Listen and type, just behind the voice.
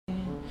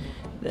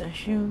There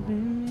should be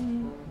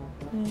me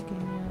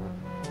making you.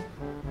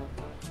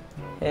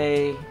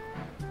 Hey.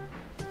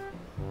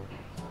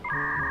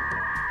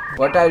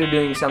 What are you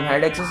doing? Some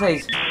head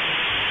exercise?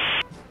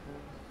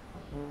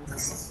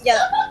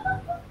 Yeah.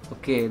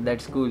 Okay,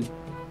 that's cool.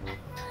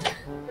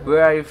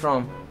 Where are you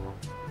from?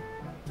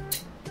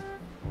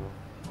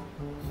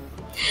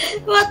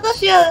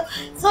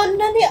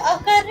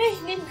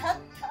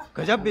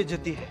 गजब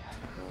बेइज्जती है.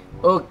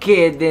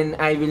 Okay, then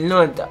I will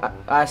not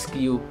ask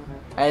you.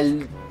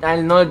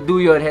 I'll not do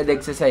your head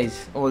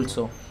exercise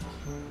also.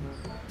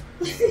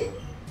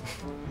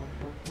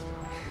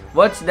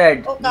 What's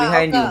that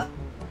behind you?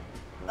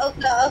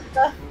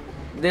 Okay.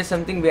 There's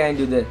something behind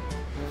you there.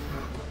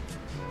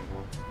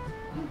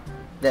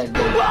 There.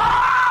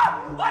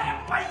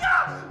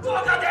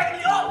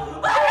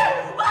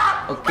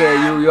 Okay,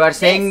 you are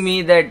saying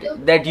me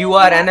that you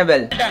are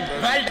Annabelle.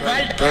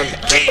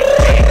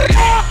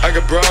 I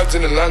got broads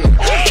in Atlanta,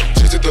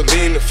 just to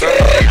lean the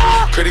family,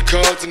 credit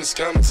cards and the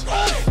scammers.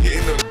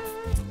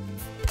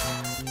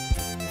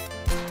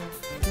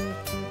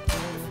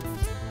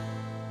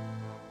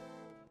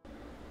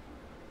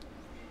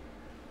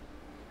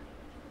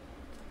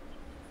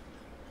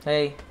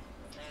 Hey.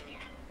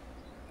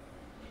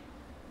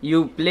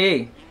 You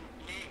play?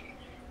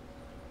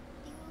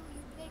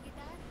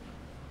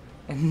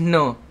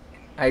 No,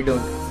 I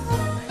don't.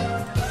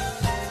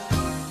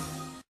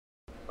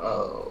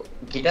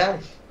 Guitar?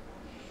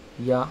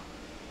 Yeah.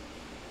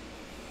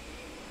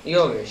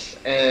 Your wish.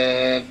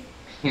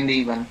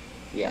 Hindi one.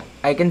 Yeah.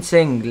 I can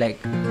sing like.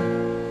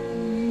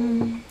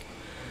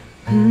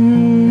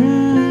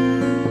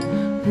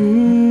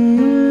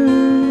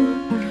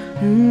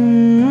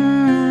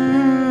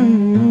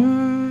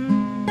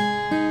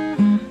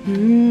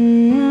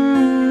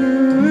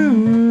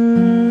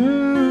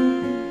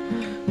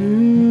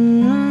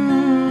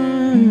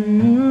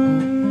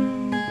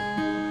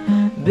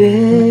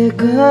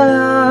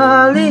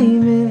 बेखयाली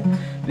में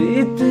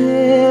भी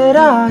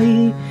तेरा ही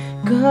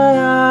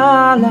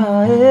ख्याल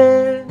आए,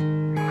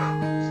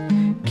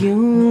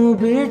 क्यों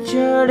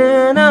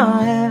बिछड़ना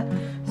है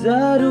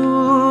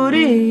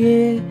जरूरी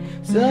ये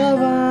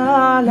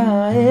सवाल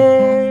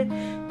आए,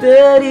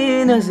 तेरी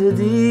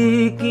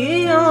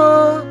नजदीकियों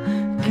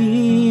की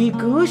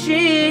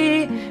खुशी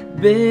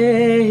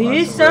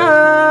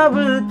बेहिसाब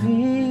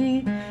थी,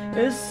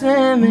 इससे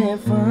में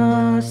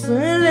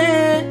फासले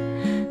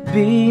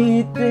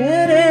भी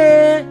तेरे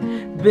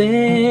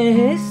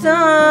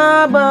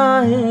बेहिसाब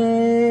आए.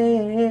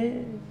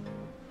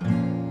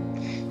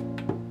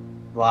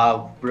 Wow,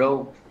 bro.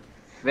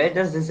 Where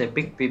does this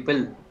epic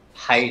people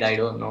hide? I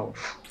don't know.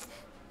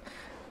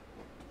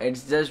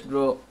 It's just,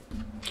 bro,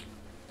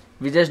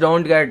 we just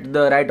don't get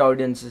the right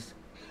audiences.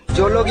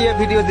 जो लोग ये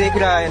वीडियो देख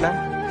रहा है ना,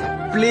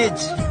 प्लीज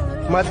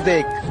मत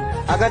देख.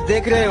 अगर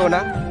देख रहे हो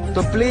ना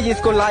तो प्लीज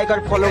इसको लाइक और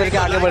फॉलो करके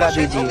आगे बढ़ा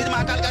दीजिए.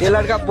 ये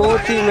लड़का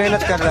बहुत ही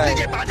मेहनत कर रहा है.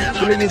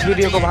 प्लीज इस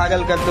वीडियो को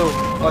वायरल कर दो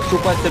और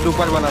सुपर से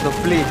डुपर बना दो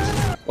please.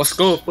 What's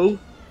good, fool?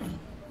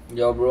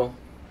 Yo, bro.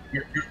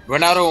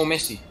 Ronaldo or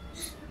Messi?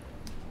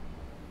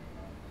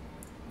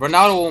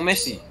 Ronaldo or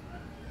Messi?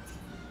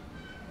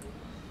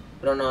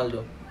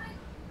 Ronaldo.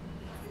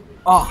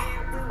 Oh.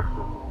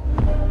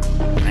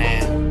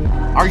 Man.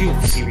 Are you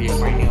serious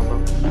right now, bro?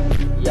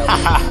 Yeah,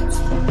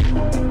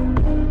 bro.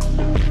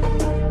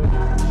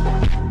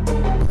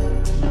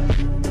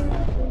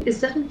 Is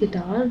that a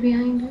guitar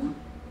behind you?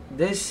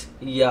 This,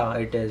 yeah,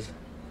 it is.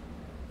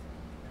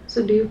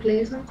 So do you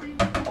play something?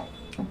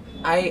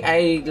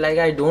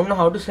 I don't know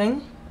how to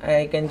sing.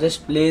 I can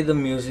just play the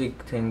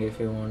music thing if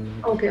you want.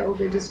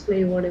 Okay, just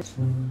play what is.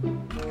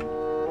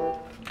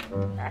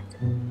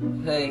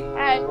 Hey.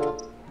 Hi.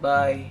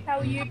 Bye. How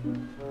are you?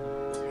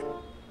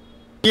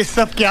 ये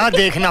सब क्या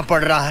देखना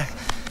पड़ रहा है?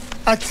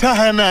 अच्छा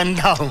है मैं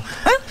अंधा हूँ.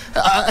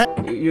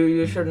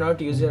 You should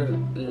not use your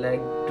leg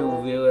to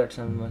wave at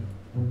someone.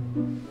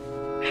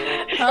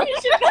 Huh?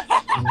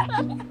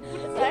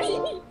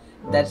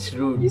 That's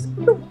rude.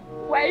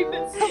 Wave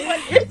at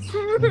someone, it's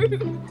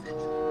rude.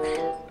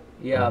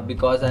 Yeah,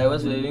 because I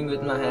was waving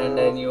with my hand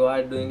and you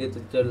are doing it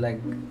with your leg.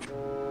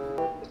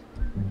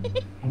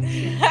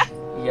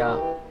 Yeah.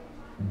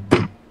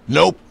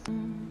 Nope.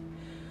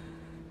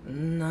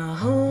 ना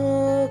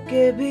हो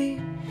के भी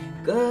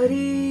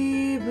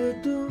करीब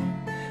तू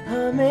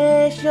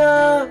हमेशा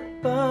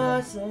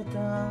पास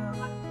था,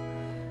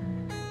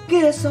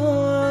 कि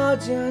 100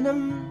 जन्म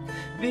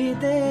भी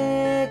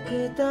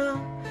देखता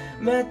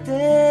मैं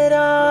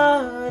तेरा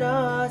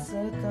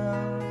रास्ता,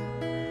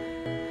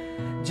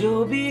 जो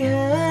भी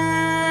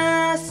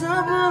है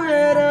सब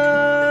मेरा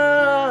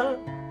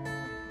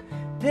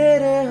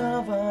तेरे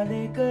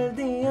हवाले कर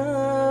दिया,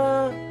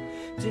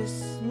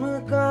 जिस्म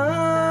का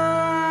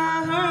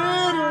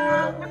हर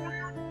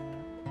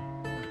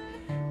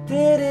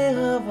तेरे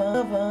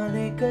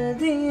हवाले कर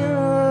दिया.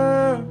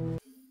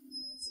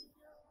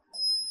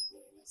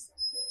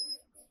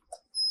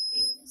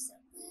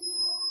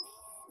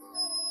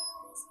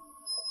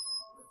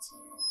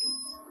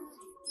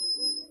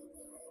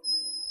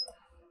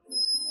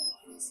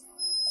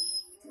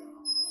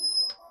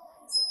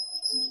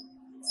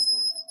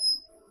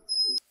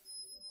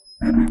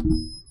 लाइट्स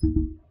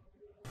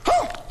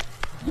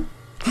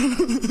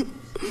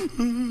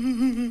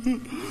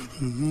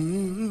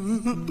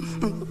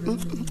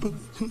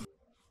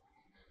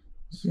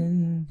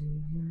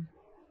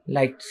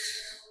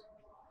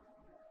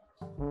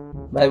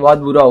भाई बहुत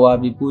बुरा हुआ,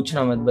 अभी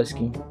पूछना मत बस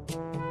क्यों,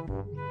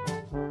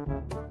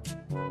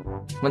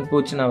 मत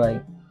पूछना भाई,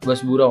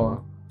 बस बुरा हुआ।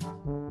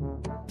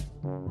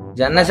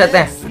 जानना चाहते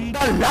हैं?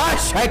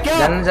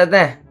 जानना चाहते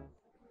हैं?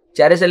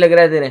 चेहरे से लग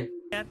रहा है तेरे।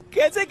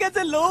 कैसे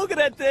कैसे लोग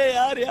रहते हैं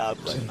यार यहाँ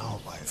पर।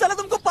 साला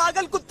तुमको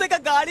पागल कुत्ते का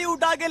गाड़ी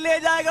उठा के ले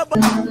जाएगा।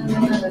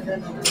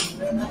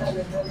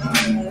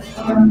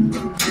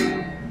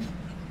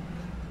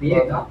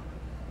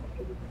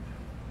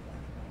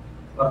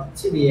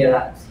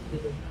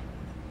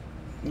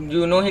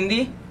 You know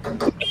Hindi?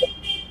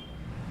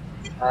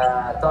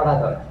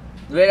 Thoda.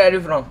 Where are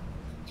you from?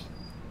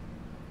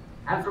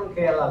 I'm from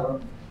Kerala, bro.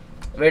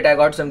 Wait, I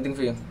got something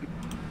for you.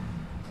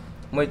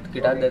 Mohit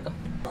guitar देता।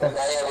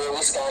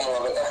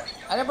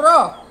 अरे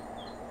ब्रो,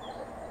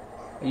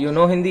 You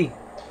know Hindi?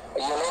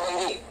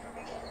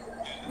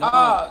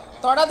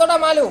 थोड़ा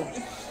मालूम।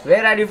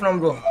 Where are you from,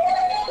 bro?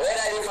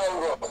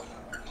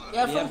 We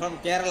are from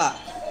Kerala.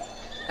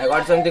 I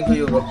got something for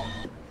you, bro.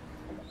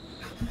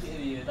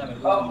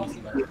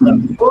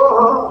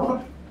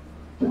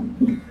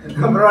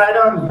 Bro, I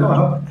don't know.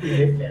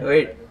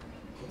 Wait.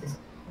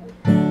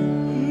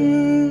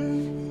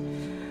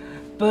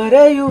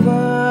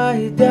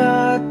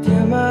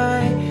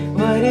 Parayuvahidatyamai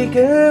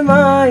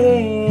varikamaye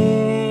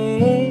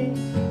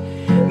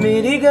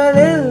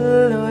mirigalil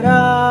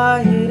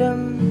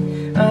orahiram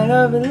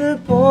aravil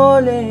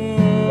pole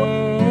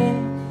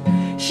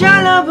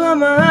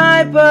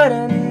shalabhamai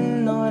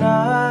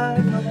parannorai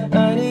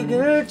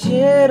arigil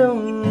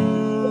cherum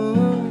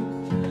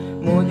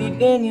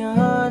modite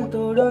nyan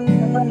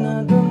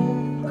todunnadum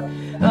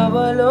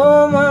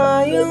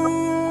avalomayum.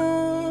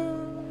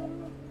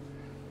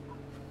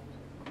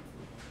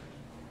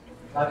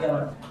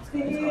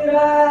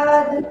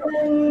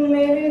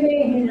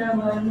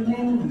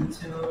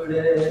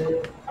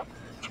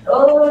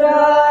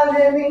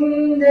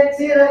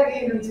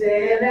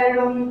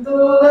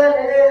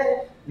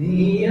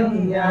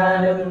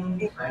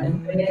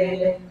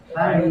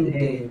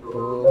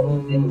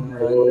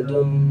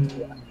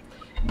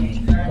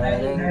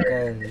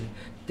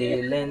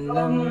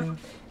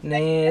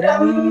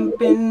 Neram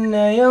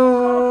pinnayo.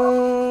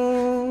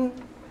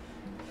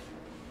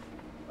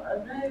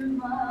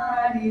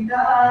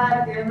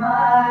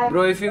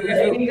 Bro, if you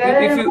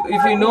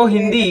know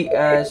Hindi,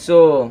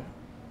 so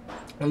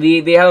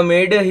they have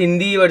made a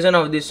Hindi version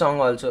of this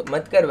song also.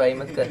 Mat kar bhai,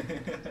 mat kar.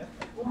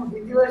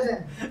 Hindi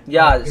version?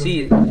 Yeah,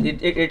 see,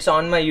 it's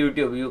on my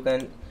YouTube. You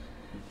can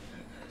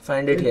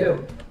find it here.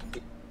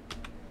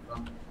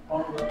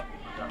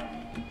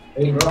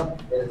 Hey bro,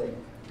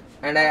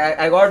 And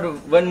I got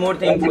one more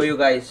thing for you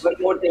guys,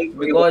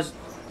 because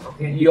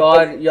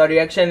your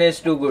reaction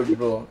is too good,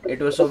 bro. It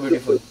was so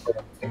beautiful.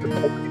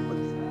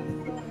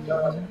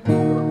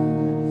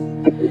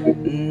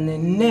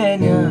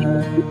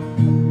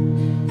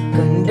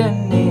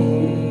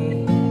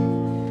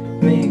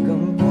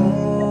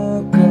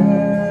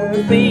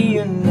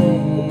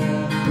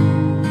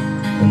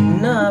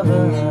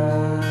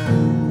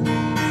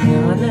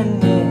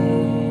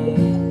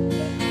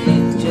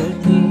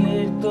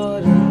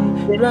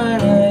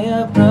 Pranaya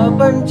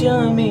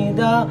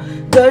prapanchamida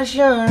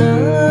darshana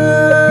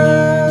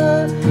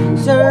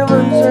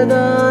sarvam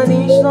sadani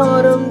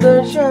swaram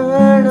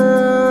darshana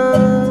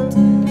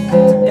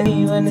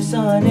even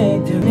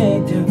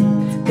sanedhyam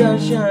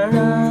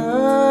darshana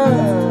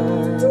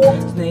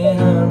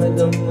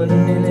snehamidam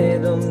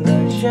munniledam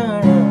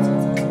darshana.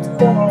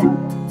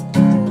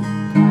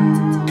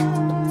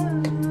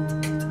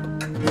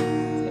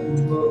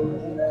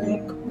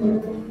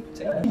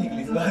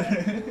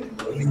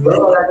 Bro,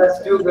 that was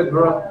too good,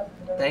 bro.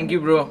 Thank you,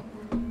 bro.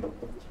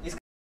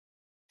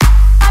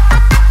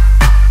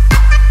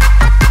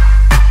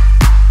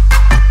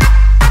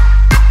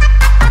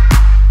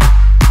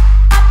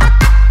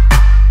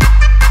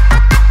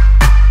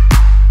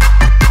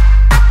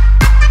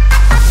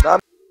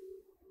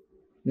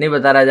 नहीं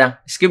बता राजा,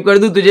 skip कर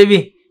दूं तुझे भी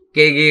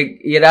कि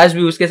ये राज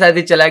भी उसके साथ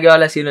ही चला गया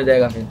वाला सीन हो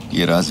जाएगा फिर।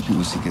 ये राज भी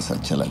उसी के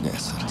साथ चला गया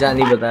सर। जा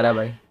नहीं बता रहा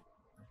भाई।